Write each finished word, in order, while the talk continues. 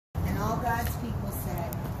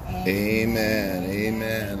Amen.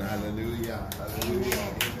 Amen. Hallelujah. Hallelujah.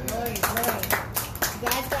 Amen. Glory, glory. You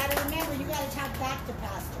guys got to remember, you got to talk back to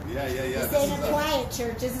Pastor. Yeah. This ain't a quiet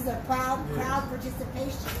church. This is a proud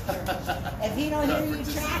participation church. If he don't hear you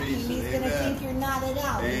tracking, he's going to think you're nodded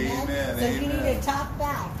out. Amen. So you need to talk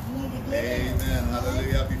back. You need to get Amen.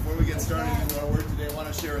 Hallelujah. Before we get started into our word today, I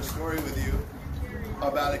want to share a story with you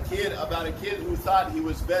about a kid who thought he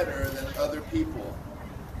was better than other people.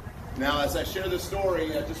 Now, as I share the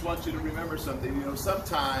story, I just want you to remember something. You know,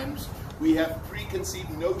 sometimes we have preconceived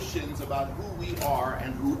notions about who we are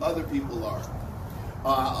and who other people are.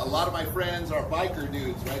 A lot of my friends are biker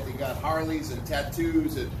dudes, right? They got Harleys and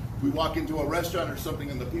tattoos, and we walk into a restaurant or something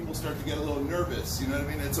and the people start to get a little nervous. You know what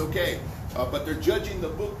I mean? It's okay. But they're judging the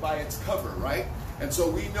book by its cover, right? And so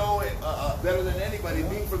we know it better than anybody.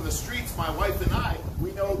 Being from the streets, my wife and I,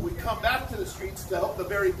 we know we come back to the streets to help the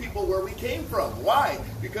very people where we came from. Why?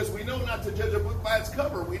 Because we know not to judge a book by its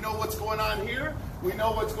cover. We know what's going on here. We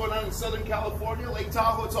know what's going on in Southern California, Lake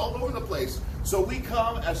Tahoe. It's all over the place. So we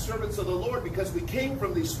come as servants of the Lord because we came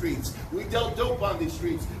from these streets. We dealt dope on these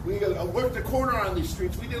streets. We worked the corner on these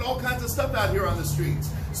streets. We did all kinds of stuff out here on the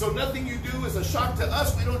streets. So nothing you do is a shock to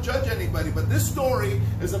us. We don't judge anybody. But this story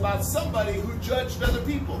is about somebody who judged other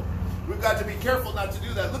people. We've got to be careful not to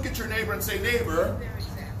do that. Look at your neighbor and say, neighbor.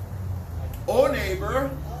 Oh,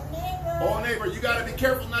 neighbor. Oh, neighbor. You got to be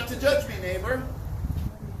careful not to judge me, neighbor.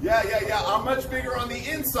 Yeah. I'm much bigger on the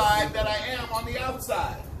inside than I am on the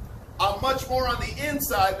outside. I'm much more on the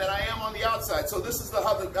inside than I am on the outside. So this is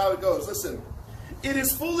how it goes. Listen. It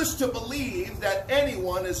is foolish to believe that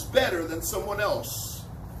anyone is better than someone else.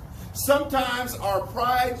 Sometimes our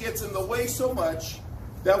pride gets in the way so much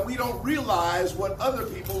that we don't realize what other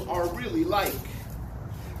people are really like.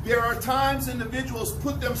 There are times individuals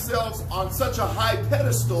put themselves on such a high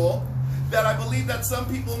pedestal that I believe that some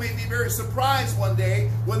people may be very surprised one day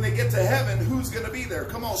when they get to heaven who's going to be there.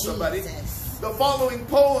 Come on, somebody. Jesus. The following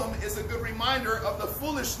poem is a good reminder of the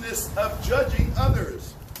foolishness of judging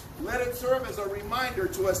others. Let it serve as a reminder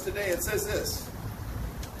to us today. It says this.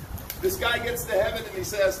 This guy gets to heaven and he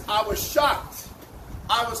says, I was shocked,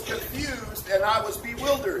 I was confused, and I was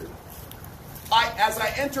bewildered. As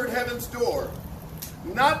I entered heaven's door,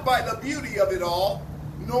 not by the beauty of it all,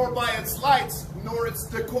 nor by its lights, nor its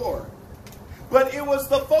decor. But it was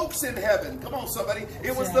the folks in heaven. Come on, somebody.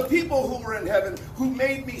 It was the people who were in heaven who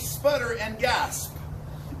made me sputter and gasp.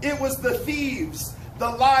 It was the thieves, the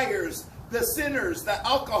liars, the sinners, the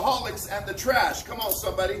alcoholics, and the trash. Come on,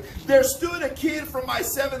 somebody. There stood a kid from my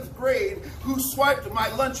 7th grade who swiped my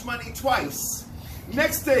lunch money twice.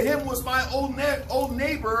 Next to him was my old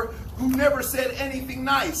neighbor who never said anything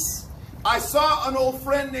nice. I saw an old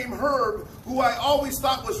friend named Herb who I always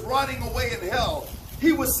thought was rotting away in hell.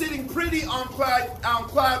 He was sitting pretty on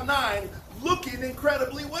cloud 9, looking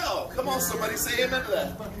incredibly well. Come on, somebody, say amen to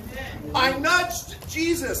that. I nudged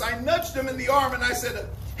Jesus. I nudged him in the arm and I said,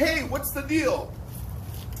 hey, what's the deal?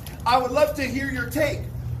 I would love to hear your take.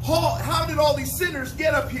 How did all these sinners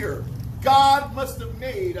get up here? God must have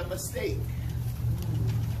made a mistake.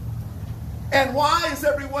 And why is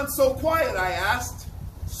everyone so quiet, I asked.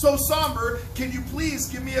 So somber, can you please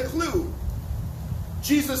give me a clue?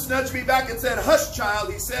 Jesus nudged me back and said, hush,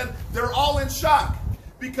 child. He said, they're all in shock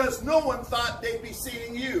because no one thought they'd be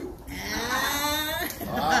seeing you.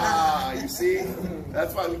 You see?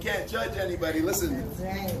 That's why we can't judge anybody. Listen,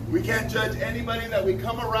 we can't judge anybody that we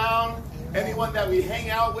come around, anyone that we hang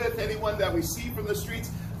out with, anyone that we see from the streets.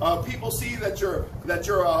 People see that you're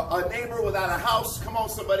a neighbor without a house. Come on,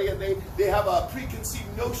 somebody, and they have a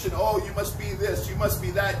preconceived notion. Oh, you must be this, you must be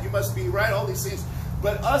that, you must be right, all these things.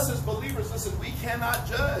 But us as believers, listen, we cannot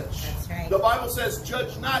judge. That's right. The Bible says,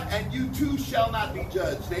 judge not, and you too shall not be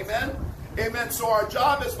judged. Amen? Amen. So our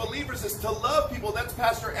job as believers is to love people. That's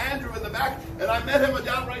Pastor Andrew in the back. And I met him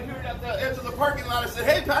down right here at the edge of the parking lot. I said,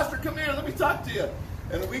 hey, Pastor, come here. Let me talk to you.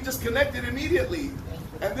 And we just connected immediately.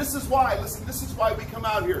 And this is why, listen, this is why we come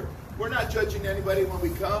out here. We're not judging anybody when we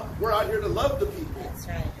come. We're out here to love the people. That's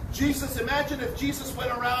right. Jesus, imagine if Jesus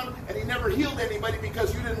went around and he never healed anybody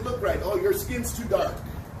because you didn't look right. Oh, your skin's too dark.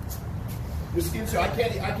 Your skin's too, I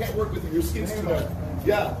can't work with you. Your skin's too dark.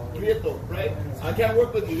 Yeah, prieto, right? I can't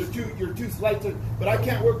work with you. You're too light, but I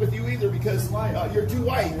can't work with you either because you're too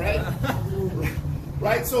white, right?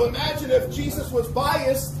 Right? So imagine if Jesus was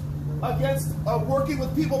biased against working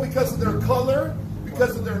with people because of their color,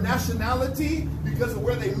 because of their nationality, because of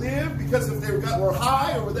where they live, because if they were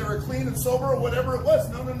high or they were clean and sober or whatever it was.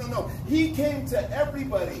 No. He came to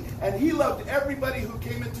everybody, and he loved everybody who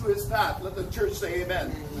came into his path. Let the church say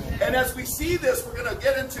amen. And as we see this, we're going to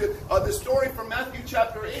get into the story from Matthew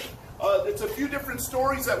chapter 8 it's a few different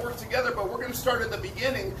stories that work together, but we're going to start at the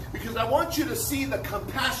beginning because I want you to see the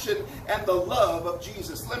compassion and the love of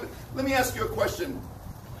Jesus. Let me ask you a question.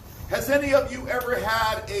 Has any of you ever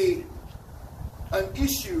had an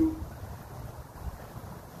issue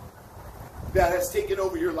that has taken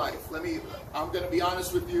over your life? I'm going to be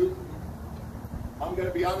honest with you. I'm going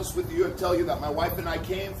to be honest with you and tell you that my wife and I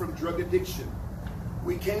came from drug addiction.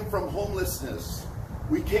 We came from homelessness.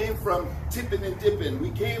 We came from tipping and dipping.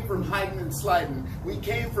 We came from hiding and sliding. We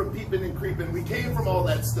came from peeping and creeping. We came from all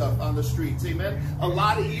that stuff on the streets. Amen. A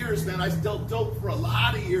lot of years, man. I dealt dope for a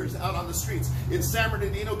lot of years out on the streets in San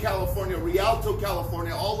Bernardino, California, Rialto,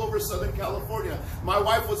 California, all over Southern California. My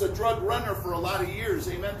wife was a drug runner for a lot of years.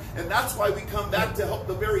 Amen. And that's why we come back to help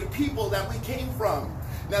the very people that we came from.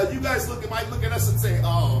 Now, you guys might look at us and say,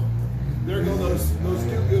 oh, there go those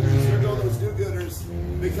do-gooders. There go those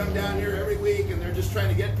do-gooders. They come down here every week and they're just trying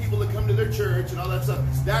to get people to come to their church and all that stuff.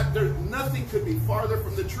 Nothing could be farther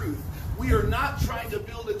from the truth. We are not trying to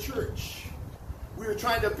build a church. We are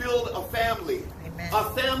trying to build a family. Amen. A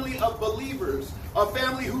family of believers. A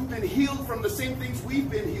family who've been healed from the same things we've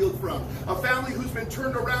been healed from. A family who's been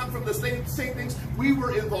turned around from the same things we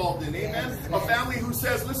were involved in. Amen. Yes. A family who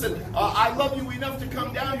says, listen, I love you enough to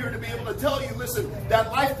come down here to be able to tell you, listen,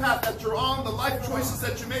 that life path that you're on, the life choices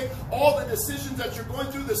that you make, all the decisions that you're going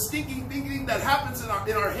through, the stinking thinking that happens in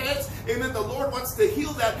our heads, amen. The Lord wants to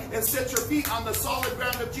heal that and set your feet on the solid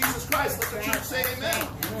ground of Jesus Christ. Let the church say amen.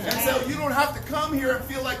 And so you don't have to come here and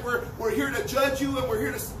feel like we're here to judge you and we're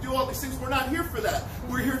here to do all these things. We're not here for that.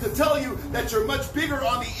 We're here to tell you that you're much bigger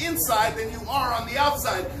on the inside than you are on the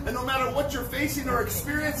outside. And no matter what you're facing or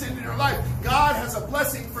experiencing in your life, God has a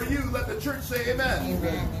blessing for you. Let the church say amen.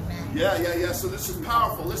 Amen. Amen. Yeah. So this is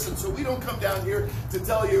powerful. Listen, so we don't come down here to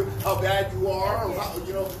tell you how bad you are or how,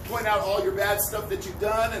 point out all your bad stuff that you've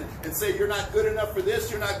done and say you're not good enough for this,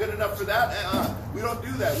 you're not good enough for that. We don't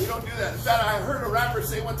do that. We don't do that. In fact, I heard a rapper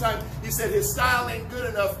say one time, he said his style ain't good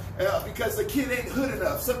enough because the kid ain't hood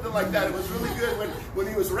enough. Something like that. It was really good when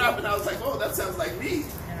he was rapping. I was like, oh, that sounds like me.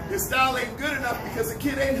 His style ain't good enough because the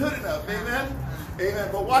kid ain't hood enough. Amen? Amen.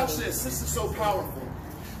 But watch this. This is so powerful.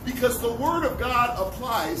 Because the Word of God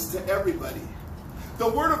applies to everybody. The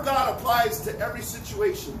Word of God applies to every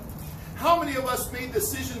situation. How many of us made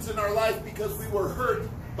decisions in our life because we were hurt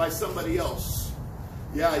by somebody else?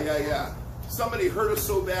 Yeah. Somebody hurt us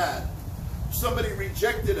so bad. Somebody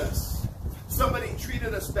rejected us. Somebody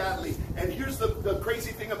treated us badly. And here's the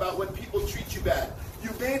crazy thing about when people treat you bad. You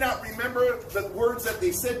may not remember the words that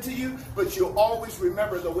they said to you, but you'll always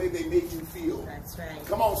remember the way they made you feel. That's right.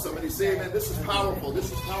 Come on, somebody say amen. This is powerful.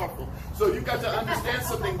 This is powerful. So you've got to understand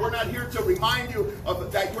something. We're not here to remind you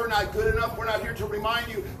that you're not good enough. We're not here to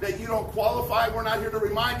remind you that you don't qualify. We're not here to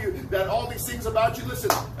remind you that all these things about you. Listen,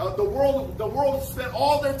 the world spent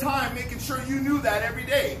all their time making sure you knew that every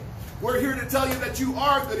day. We're here to tell you that you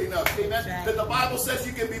are good enough, amen. Right. That the Bible says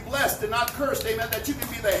you can be blessed and not cursed, amen. That you can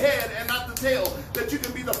be the head and not the tail. That you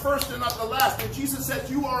can be the first and not the last. And Jesus says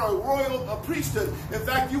you are a priesthood. In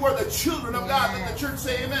fact, you are the children of God. Let the church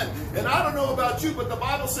say amen. And I don't know about you, but the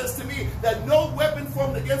Bible says to me that no weapon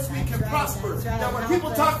formed against me can prosper. That when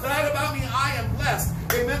people talk bad about me, I am blessed.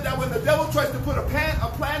 Amen. That when the devil tries to put a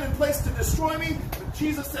plan in place to destroy me,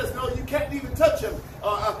 Jesus says, no, you can't even touch him.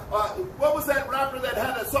 What was that rapper that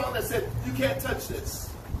had a song that said, you can't touch this?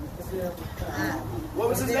 What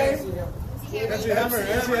was his name? MC Hammer.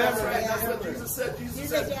 That's what Jesus said. Jesus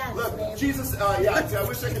said, look, Jesus, I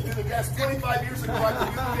wish I could do the dance. 25 years ago, I could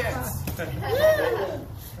do the dance.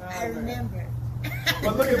 I remember.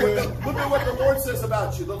 But look at what the Lord says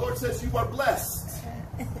about you. The Lord says you are blessed.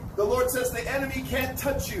 The Lord says the enemy can't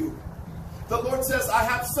touch you. The Lord says, I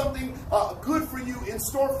have something good for you in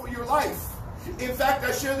store for your life. In fact,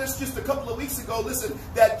 I shared this just a couple of weeks ago. Listen,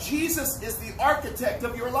 that Jesus is the architect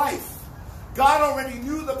of your life. God already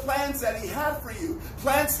knew the plans that he had for you.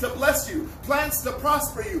 Plans to bless you. Plans to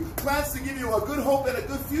prosper you. Plans to give you a good hope and a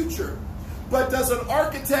good future. But does an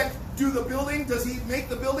architect do the building? Does he make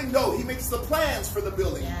the building? No, he makes the plans for the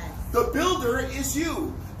building. Yes. The builder is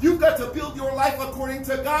you. You've got to build your life according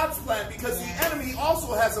to God's plan because the enemy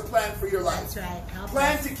also has a plan for your life. That's right.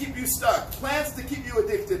 Plans to keep you stuck. Plans to keep you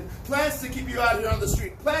addicted. Plans to keep you out here on the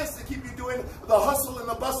street. Plans to keep you doing the hustle and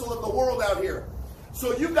the bustle of the world out here.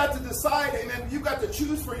 So you've got to decide, amen, you've got to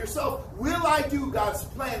choose for yourself, will I do God's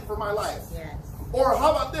plan for my life? Yes. Or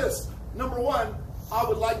how about this? Number one, I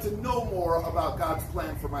would like to know more about God's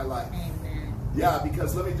plan for my life. Amen. Yeah,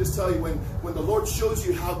 because let me just tell you, when the Lord shows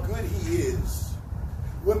you how good he is,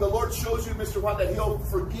 when the Lord shows you, Mr. Juan, that he'll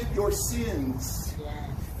forgive your sins,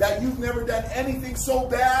 that you've never done anything so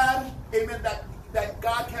bad, amen, that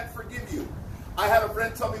God can't forgive you. I had a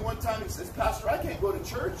friend tell me one time, he says, Pastor, I can't go to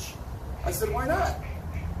church. I said, why not?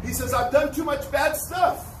 He says, I've done too much bad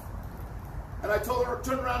stuff. And I told her,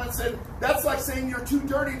 turned around and said, that's like saying you're too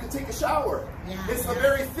dirty to take a shower. It's the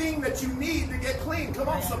very thing that you need to get clean. Come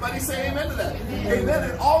on, somebody say amen to that. Amen.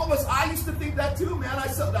 And all of us, I used to think that too, man.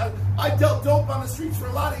 I dealt dope on the streets for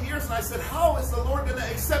a lot of years, and I said, how is the Lord going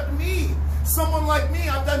to accept me? Someone like me.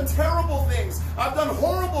 I've done terrible things. I've done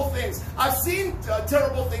horrible things. I've seen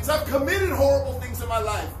terrible things. I've committed horrible things in my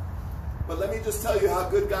life. But let me just tell you how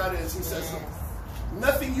good God is. He says,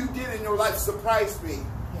 nothing you did in your life surprised me.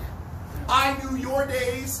 I knew your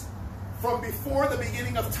days from before the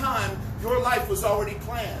beginning of time. Your life was already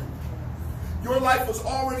planned. Your life was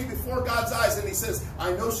already before God's eyes. And he says,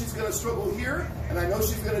 I know she's going to struggle here, and I know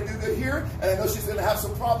she's going to do good here, and I know she's going to have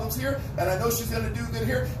some problems here, and I know she's going to do good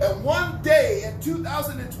here. And one day in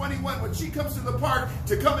 2021, when she comes to the park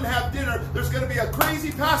to come and have dinner, there's going to be a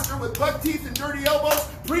crazy pastor with buck teeth and dirty elbows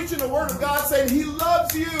preaching the word of God saying he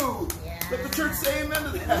loves you. Let the church say amen to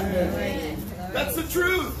that. That's the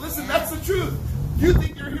truth. Listen, that's the truth. You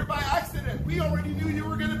think you're here by accident. We already knew you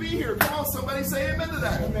were going to be here. Come on, somebody say amen to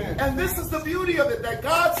that. Amen. And this is the beauty of it, that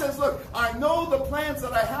God says, look, I know the plans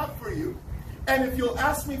that I have for you. And if you'll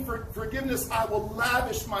ask me for forgiveness, I will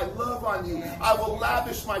lavish my love on you. I will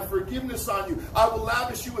lavish my forgiveness on you. I will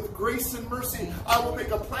lavish you with grace and mercy. I will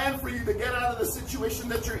make a plan for you to get out of the situation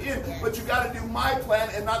that you're in. But you got to do my plan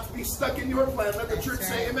and not to be stuck in your plan. Let the church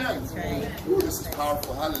say amen. Ooh, this is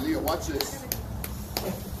powerful. Hallelujah. Watch this.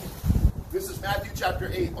 This is Matthew chapter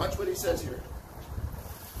 8. Watch what he says here.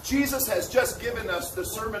 Jesus has just given us the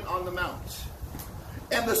Sermon on the Mount.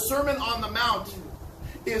 And the Sermon on the Mount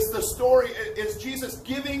is the story, is Jesus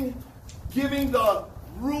giving the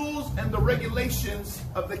rules and the regulations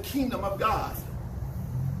of the kingdom of God.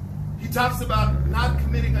 He talks about not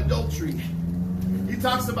committing adultery. He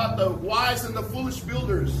talks about the wise and the foolish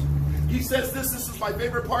builders. He says this is my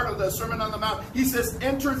favorite part of the Sermon on the Mount. He says,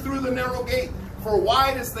 enter through the narrow gate. For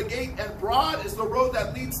wide is the gate and broad is the road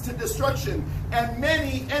that leads to destruction. And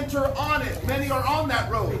many enter on it. Many are on that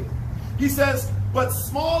road. He says, but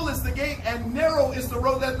small is the gate and narrow is the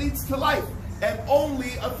road that leads to life. And only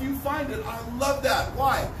a few find it. I love that.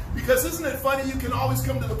 Why? Because isn't it funny? You can always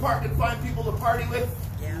come to the park and find people to party with.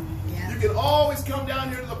 You can always come down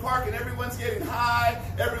here to the park and everyone's getting high,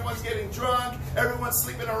 everyone's getting drunk, everyone's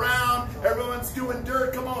sleeping around, everyone's doing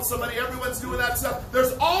dirt. Come on, somebody, everyone's doing that stuff.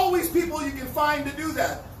 There's always people you can find to do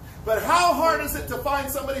that. But how hard is it to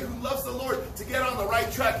find somebody who loves the Lord to get on the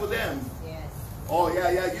right track with them? Oh,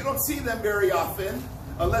 yeah. You don't see them very often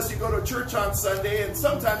unless you go to church on Sunday, and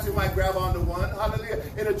sometimes you might grab onto one. Hallelujah.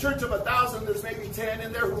 In a church of 1,000, there's maybe 10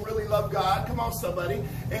 in there who really love God. Come on, somebody.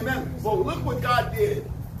 Amen. Well, look what God did.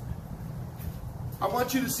 I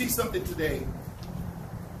want you to see something today.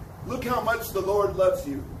 Look how much the Lord loves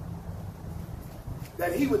you.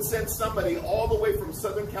 That he would send somebody all the way from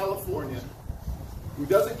Southern California who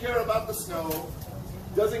doesn't care about the snow,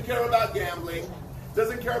 doesn't care about gambling,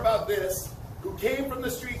 doesn't care about this, who came from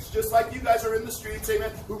the streets just like you guys are in the streets,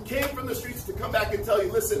 amen, who came from the streets to come back and tell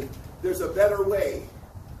you, listen, there's a better way.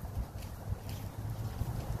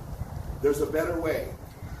 There's a better way.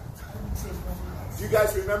 Do you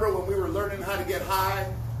guys remember when we were learning how to get high?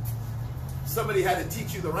 Somebody had to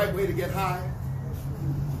teach you the right way to get high.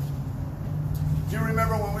 Do you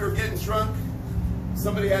remember when we were getting drunk?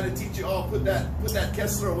 Somebody had to teach you, oh, put that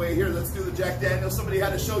Kessler away here. Let's do the Jack Daniels. Somebody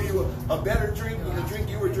had to show you a better drink than the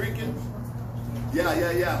drink you were drinking.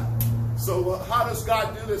 Yeah. So how does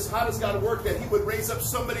God do this? How does God work that he would raise up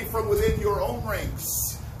somebody from within your own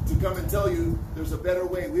ranks to come and tell you there's a better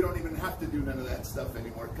way? We don't even have to do none of that stuff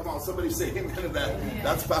anymore. Come on, somebody say amen to that.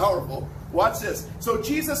 That's powerful. Watch this. So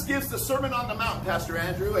Jesus gives the Sermon on the Mount, Pastor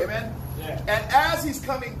Andrew, amen? Yeah. And as he's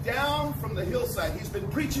coming down from the hillside, he's been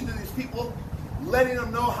preaching to these people, letting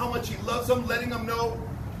them know how much he loves them, letting them know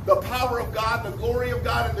the power of God, the glory of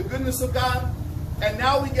God, and the goodness of God. And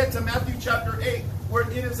now we get to Matthew chapter 8, where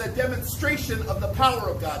it is a demonstration of the power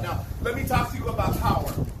of God. Now, let me talk to you about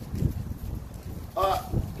power.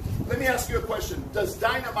 Let me ask you a question. Does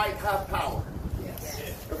dynamite have power? Yes.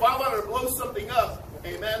 If I wanted to blow something up,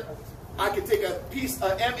 amen, I could take a piece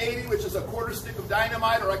of M80, which is a quarter stick of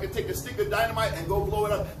dynamite, or I could take a stick of dynamite and go blow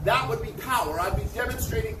it up. That would be power. I'd be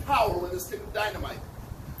demonstrating power with a stick of dynamite.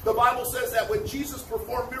 The Bible says that when Jesus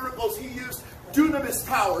performed miracles, he used dunamis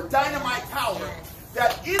power, dynamite power,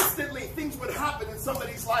 that instantly things would happen in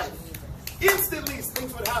somebody's life. Instantly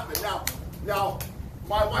things would happen. Now,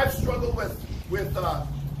 my wife struggled with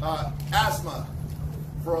asthma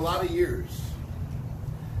for a lot of years.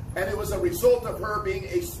 And it was a result of her being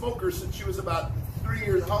a smoker since she was about 3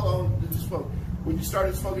 years. How long did you smoke? When you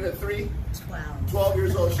started smoking at 3? 12. 12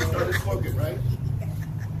 years old, she started smoking, right?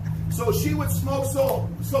 So she would smoke so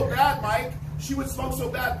bad, Mike, she would smoke so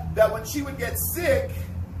bad that when she would get sick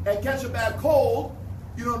and catch a bad cold,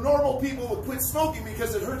 you know, normal people would quit smoking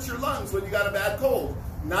because it hurts your lungs when you got a bad cold.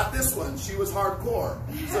 Not this one. She was hardcore.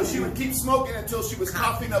 So she would keep smoking until she was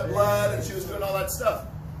coughing up blood and she was doing all that stuff.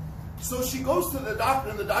 So she goes to the doctor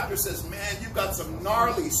and the doctor says, man, you've got some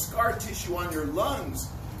gnarly scar tissue on your lungs.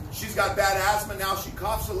 She's got bad asthma now. She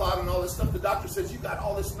coughs a lot and all this stuff. The doctor says, you've got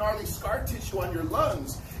all this gnarly scar tissue on your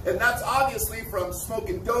lungs. And that's obviously from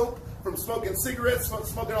smoking dope, from smoking cigarettes, from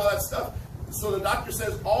smoking all that stuff. So the doctor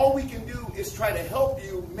says, all we can do is try to help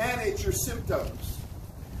you manage your symptoms.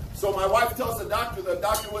 So my wife tells the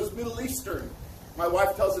doctor was Middle Eastern. My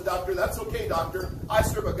wife tells the doctor, that's okay, doctor. I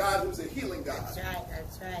serve a God who's a healing God. That's right,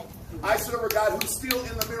 that's right. I serve a God who's still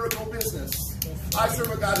in the miracle business. I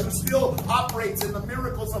serve a God who still operates in the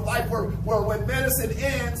miracles of life where when medicine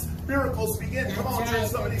ends, miracles begin. Come on, church,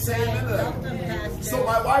 somebody say amen to that. So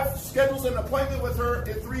my wife schedules an appointment with her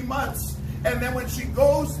in 3 months. And then when she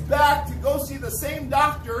goes back to go see the same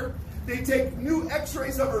doctor, they take new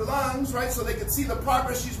x-rays of her lungs, right, so they can see the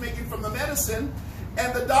progress she's making from the medicine.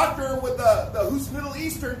 And the doctor with who's Middle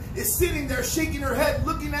Eastern is sitting there shaking her head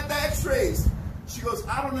looking at the x-rays. She goes,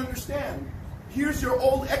 I don't understand. Here's your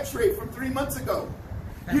old x-ray from 3 months ago.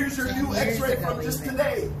 Here's your new x-ray from just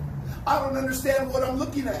today. I don't understand what I'm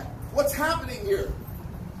looking at. What's happening here?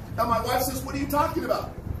 Now my wife says, what are you talking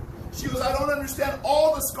about? She goes, I don't understand.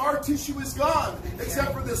 All the scar tissue is gone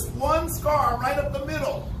except for this one scar right up the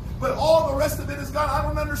middle. But all the rest of it is gone. I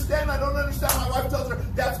don't understand. I don't understand. My wife tells her,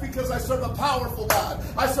 that's because I serve a powerful God.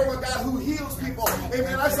 I serve a God who heals people.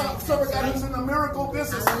 Amen. I serve a God who's in the miracle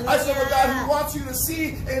business. I serve a God who wants you to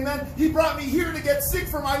see. Amen. He brought me here to get sick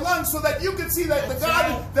for my lungs so that you can see that the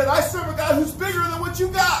God, that I serve a God who's bigger than what you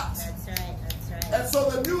got. That's right. That's right. And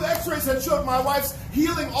so the new x-rays had showed my wife's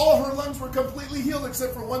healing. All her lungs were completely healed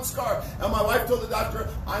except for one scar. And my wife told the doctor,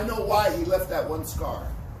 I know why he left that one scar.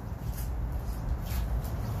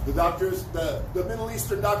 The doctors, the Middle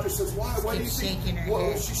Eastern doctor says, why? What do you think?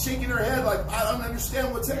 She's shaking her head like, I don't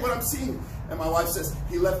understand what I'm seeing. And my wife says,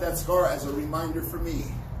 he left that scar as a reminder for me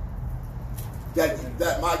that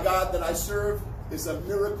my God that I serve is a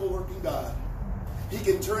miracle working God. He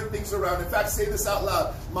can turn things around. In fact, say this out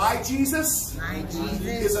loud. My Jesus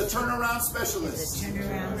is a turnaround specialist.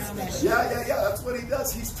 Yeah. That's what he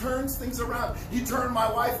does. He turns things around. He turned my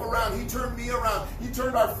wife around. He turned me around. He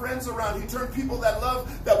turned our friends around. He turned people that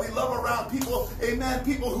we love around. People, amen,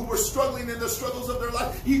 people who were struggling in the struggles of their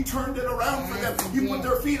life. He turned it around for them. He put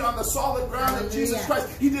their feet on the solid ground of Jesus Christ.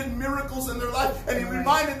 He did miracles in their life. And he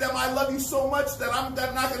reminded them, I love you so much that I'm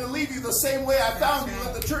not going to leave you the same way I found you.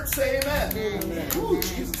 Let the church say amen. Ooh,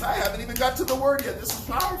 Jesus, I haven't even got to the word yet. This is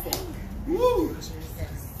powerful. Woo.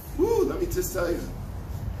 Woo, let me just tell you.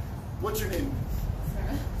 What's your name?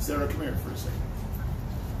 Sarah, come here for a second.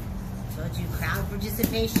 Told you, crowd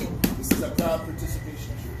participation. This is a crowd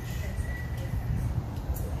participation church.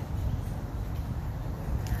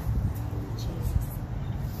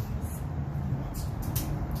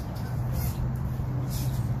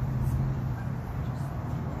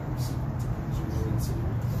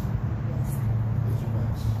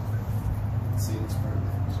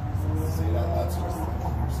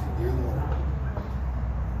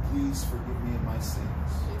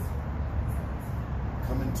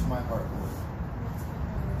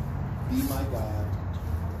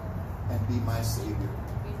 My Savior,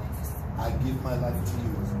 I give my life to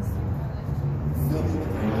you. Fill me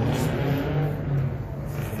with your Holy Spirit,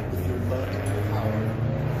 with your love and your power,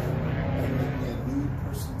 and make me a new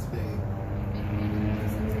person today.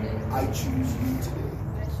 I choose you today,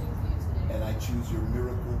 and I choose your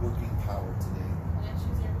miracle working power today.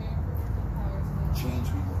 Change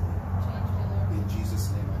me, Lord. In Jesus'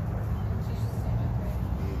 name I pray.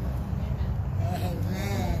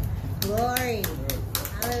 Amen. Glory.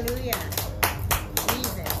 Hallelujah.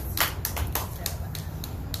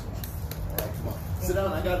 Sit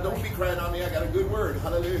down. Don't be crying on me. I got a good word.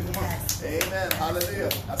 Hallelujah. Come on. Amen. Hallelujah.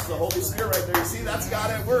 That's the Holy Spirit right there. You see, that's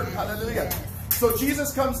God at work. Hallelujah. So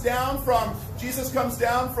Jesus comes down from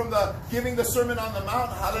the giving the Sermon on the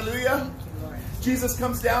Mount. Hallelujah. Jesus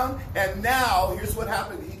comes down, and now here's what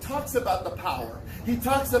happened. He talks about the power. He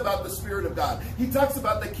talks about the Spirit of God. He talks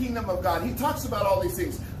about the kingdom of God. He talks about all these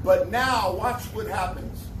things. But now, watch what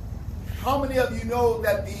happens. How many of you know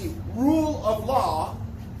that the rule of law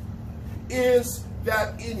is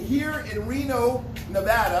that here in Reno,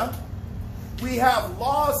 Nevada, we have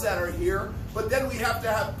laws that are here, but then we have to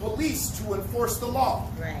have police to enforce the law.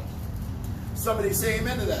 Right. Somebody say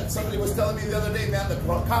amen to that. Somebody was telling me the other day, man, the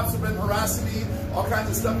cops have been harassing me. All kinds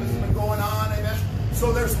of stuff has been going on. Amen.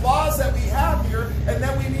 So there's laws that we have here, and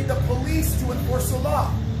then we need the police to enforce the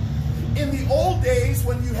law. In the old days,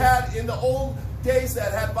 when you had, in the old days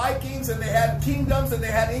that had Vikings and they had kingdoms and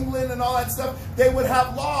they had England and all that stuff, they would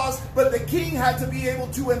have laws, but the king had to be able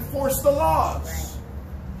to enforce the laws.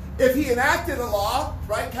 Right. If he enacted a law,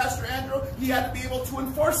 right, Pastor Andrew, he had to be able to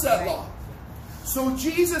enforce that law. So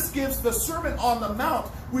Jesus gives the Sermon on the Mount,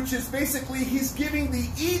 which is basically he's giving the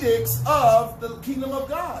edicts of the kingdom of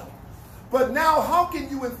God. But now, how can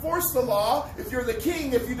you enforce the law if you're the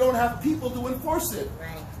king if you don't have people to enforce it?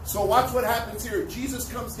 Right. So watch what happens here.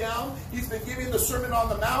 Jesus comes down. He's been giving the Sermon on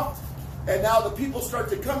the Mount. And now the people start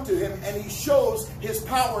to come to him. And he shows his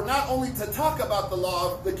power not only to talk about the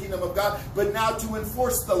law of the kingdom of God, but now to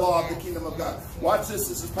enforce the law of the kingdom of God. Watch this.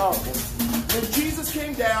 This is powerful. When Jesus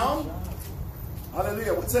came down...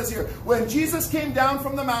 Hallelujah. What says here? When Jesus came down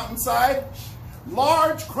from the mountainside,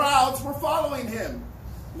 large crowds were following him.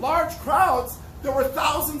 Large crowds. There were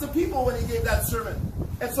thousands of people when he gave that sermon.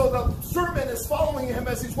 And so the sermon is following him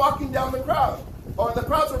as he's walking down the crowd. Or the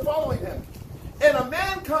crowds are following him. And a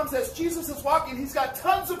man comes as Jesus is walking. He's got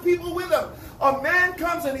tons of people with him. A man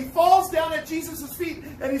comes and he falls down at Jesus' feet.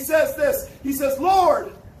 And he says this. He says,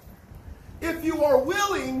 Lord, if you are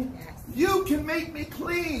willing, you can make me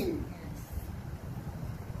clean.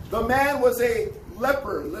 The man was a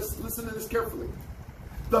leper. Listen to this carefully.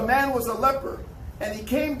 The man was a leper. And he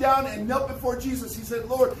came down and knelt before Jesus. He said,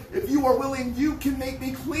 Lord, if you are willing, you can make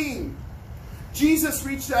me clean. Jesus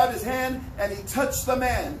reached out his hand and he touched the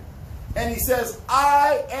man. And he says,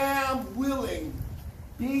 I am willing.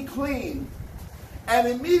 Be clean. And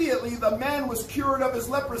immediately the man was cured of his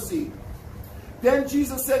leprosy. Then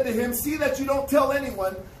Jesus said to him, see that you don't tell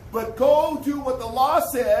anyone, but go do what the law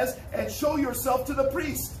says and show yourself to the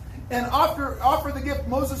priest. And offer the gift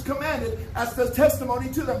Moses commanded as the testimony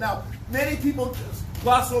to them. Now, many people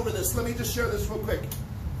gloss over this. Let me just share this real quick.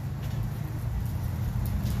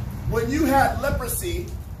 When you had leprosy,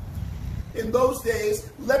 in those days,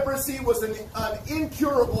 leprosy was an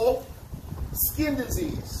incurable skin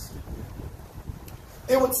disease.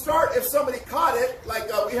 It would start if somebody caught it, like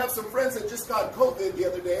we have some friends that just got COVID the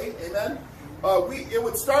other day, amen? It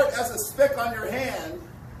would start as a speck on your hand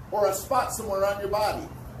or a spot somewhere on your body.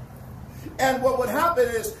 And what would happen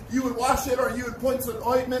is you would wash it or you would put some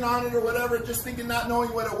ointment on it or whatever, just thinking, not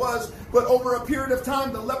knowing what it was. But over a period of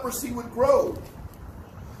time, the leprosy would grow.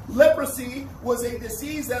 Leprosy was a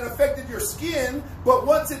disease that affected your skin, but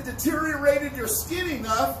once it deteriorated your skin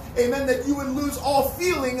enough, amen, that you would lose all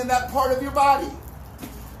feeling in that part of your body.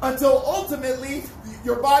 Until ultimately,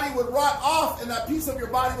 your body would rot off and that piece of your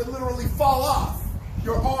body would literally fall off.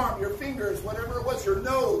 Your arm, your fingers, whatever it was, your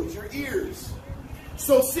nose, your ears.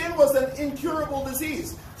 So sin was an incurable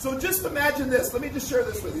disease. So just imagine this. Let me just share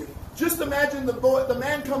this with you. Just imagine the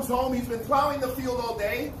man comes home. He's been plowing the field all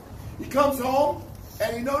day. He comes home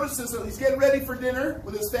and he notices that he's getting ready for dinner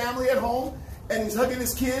with his family at home. And he's hugging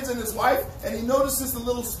his kids and his wife. And he notices the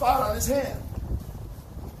little spot on his hand.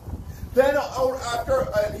 Then after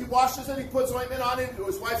he washes it, he puts ointment on it.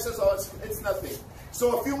 His wife says, oh, it's nothing.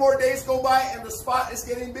 So a few more days go by and the spot is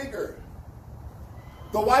getting bigger.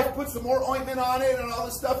 The wife puts some more ointment on it and all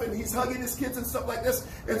this stuff, and he's hugging his kids and stuff like this.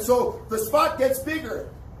 And so the spot gets bigger.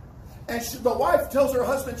 And the wife tells her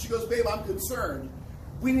husband, she goes, babe, I'm concerned.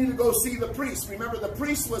 We need to go see the priest. Remember, the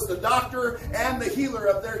priest was the doctor and the healer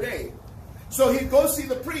of their day. So he goes see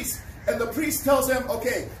the priest, and the priest tells him,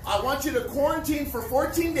 okay, I want you to quarantine for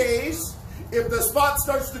 14 days. If the spot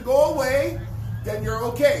starts to go away, then you're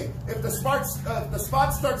okay. If the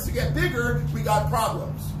spot starts to get bigger, we got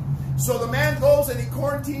problems. So the man goes and he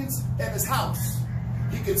quarantines in his house.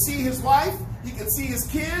 He can see his wife, he can see his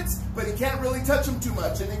kids, but he can't really touch them too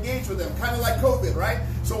much and engage with them. Kind of like COVID, right?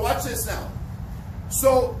 So watch this now.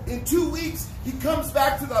 So in 2 weeks, he comes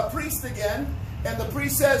back to the priest again, and the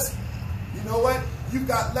priest says, you know what? You've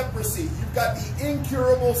got leprosy. You've got the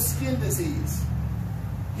incurable skin disease.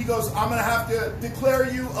 He goes, I'm going to have to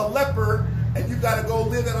declare you a leper, and you've got to go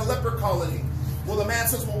live in a leper colony. Well, the man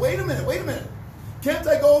says, well, wait a minute. Can't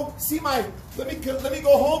I go see let me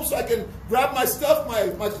go home so I can grab my stuff,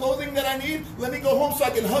 my clothing that I need. Let me go home so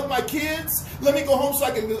I can hug my kids. Let me go home so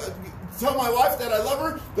I can tell my wife that I love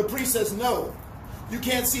her. The priest says, no, you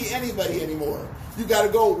can't see anybody anymore. You got to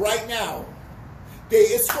go right now.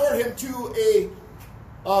 They escort him to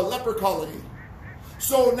a leper colony.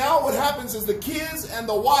 So now what happens is the kids and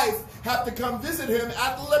the wife have to come visit him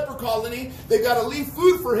at the leper colony. They got to leave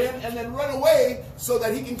food for him and then run away so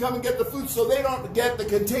that he can come and get the food so they don't get the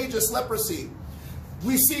contagious leprosy.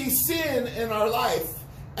 We see sin in our life,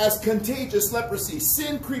 as contagious leprosy.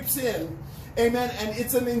 Sin creeps in, amen, and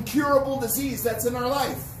it's an incurable disease that's in our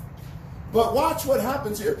life. But watch what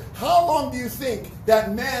happens here. How long do you think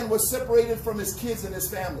that man was separated from his kids and his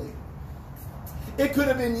family? It could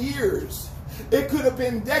have been years. It could have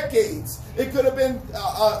been decades. It could have been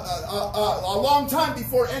a long time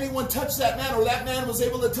before anyone touched that man, or that man was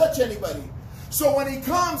able to touch anybody. So when he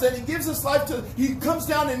comes and he gives his life to, he comes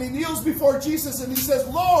down and he kneels before Jesus and he says,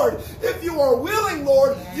 Lord, if you are willing,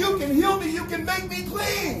 Lord, you can heal me, you can make me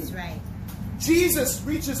clean. That's right. Jesus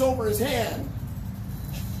reaches over his hand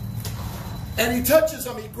and he touches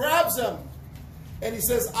him, he grabs him, and he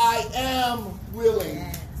says, I am willing.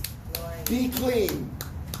 Yes. Be clean.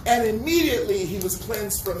 And immediately he was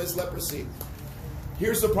cleansed from his leprosy.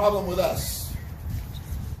 Here's the problem with us.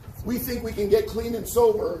 We think we can get clean and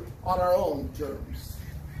sober on our own terms.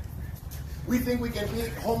 We think we can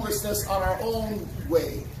beat homelessness on our own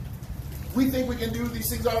way. We think we can do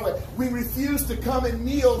these things our way. We refuse to come and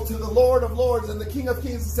kneel to the Lord of Lords and the King of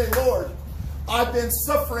Kings and say, Lord, I've been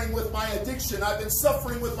suffering with my addiction. I've been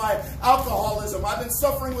suffering with my alcoholism. I've been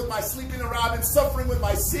suffering with my sleeping around. I've been suffering with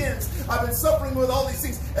my sins. I've been suffering with all these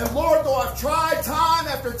things. And Lord, though I've tried time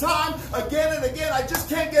after time, again and again, I just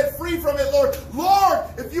can't get free from it, Lord. Lord,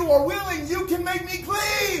 if you are willing, you can make me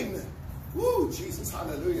clean. Woo, Jesus,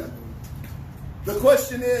 hallelujah. The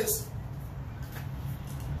question is,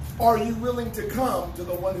 are you willing to come to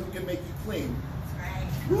the one who can make you clean? Right.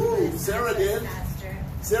 Woo, Sarah did. Pastor.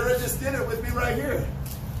 Sarah just did it with me right here.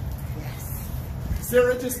 Yes.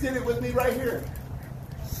 Sarah just did it with me right here.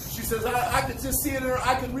 She says, I could just see it in her.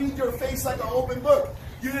 I could read your face like an open book.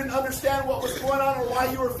 You didn't understand what was going on or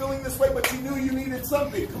why you were feeling this way, but you knew you needed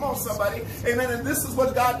something. Come on, somebody. Amen. And this is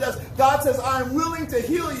what God does. God says, I'm willing to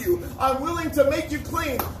heal you. I'm willing to make you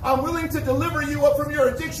clean. I'm willing to deliver you up from your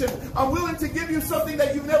addiction. I'm willing to give you something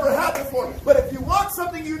that you've never had before. But if you want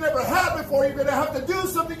something you never had before, you're going to have to do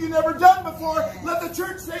something you've never done before. Let the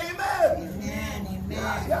church say amen. Amen.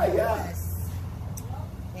 Amen. Yeah. Yes.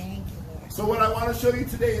 Thank you, Lord. So what I want to show you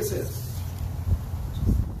today is this.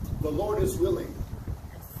 The Lord is willing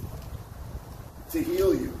to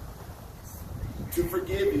heal you, to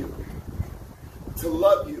forgive you, to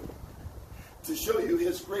love you, to show you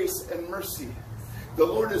his grace and mercy. The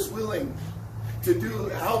Lord is willing to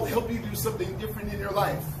help you do something different in your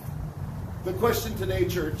life. The question today,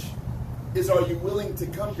 church, is are you willing to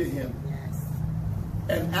come to him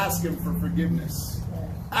and ask him for forgiveness?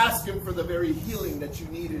 Ask him for the very healing that you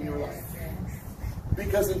need in your life.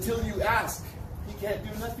 Because until you ask, he can't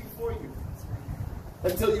do nothing for you.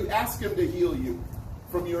 Until you ask him to heal you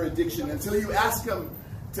from your addiction. Until you ask him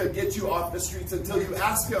to get you off the streets. Until you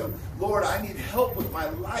ask him, Lord, I need help with my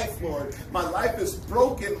life, Lord. My life is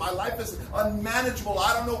broken. My life is unmanageable.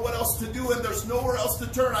 I don't know what else to do, and there's nowhere else to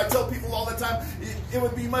turn. I tell people all the time, it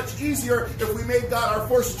would be much easier if we made God our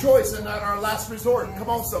first choice and not our last resort. Come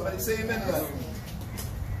on, somebody, say amen to that.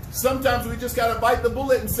 Sometimes we just got to bite the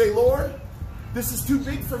bullet and say, Lord, this is too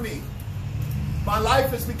big for me. My life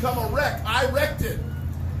has become a wreck. I wrecked it.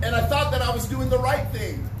 And I thought that I was doing the right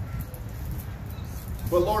thing.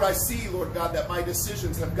 But Lord, I see, Lord God, that my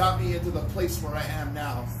decisions have got me into the place where I am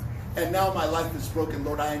now. And now my life is broken.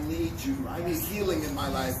 Lord, I need you. I need healing in my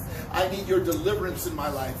life. I need your deliverance in my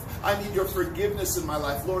life. I need your forgiveness in my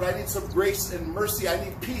life. Lord, I need some grace and mercy. I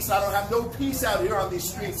need peace. I don't have no peace out here on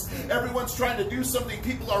these streets. Everyone's trying to do something.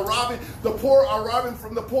 People are robbing. The poor are robbing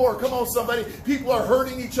from the poor. Come on, somebody. People are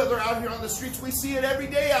hurting each other out here on the streets. We see it every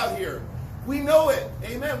day out here. We know it.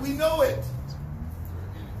 Amen. We know it.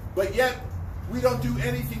 But yet, we don't do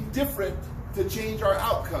anything different to change our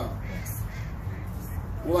outcome.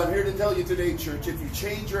 Well, I'm here to tell you today, church, if you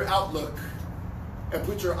change your outlook and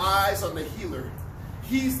put your eyes on the healer,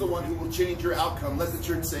 he's the one who will change your outcome. Let the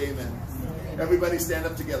church say amen. Everybody stand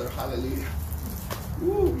up together. Hallelujah.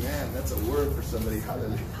 Ooh, man, that's a word for somebody.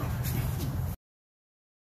 Hallelujah.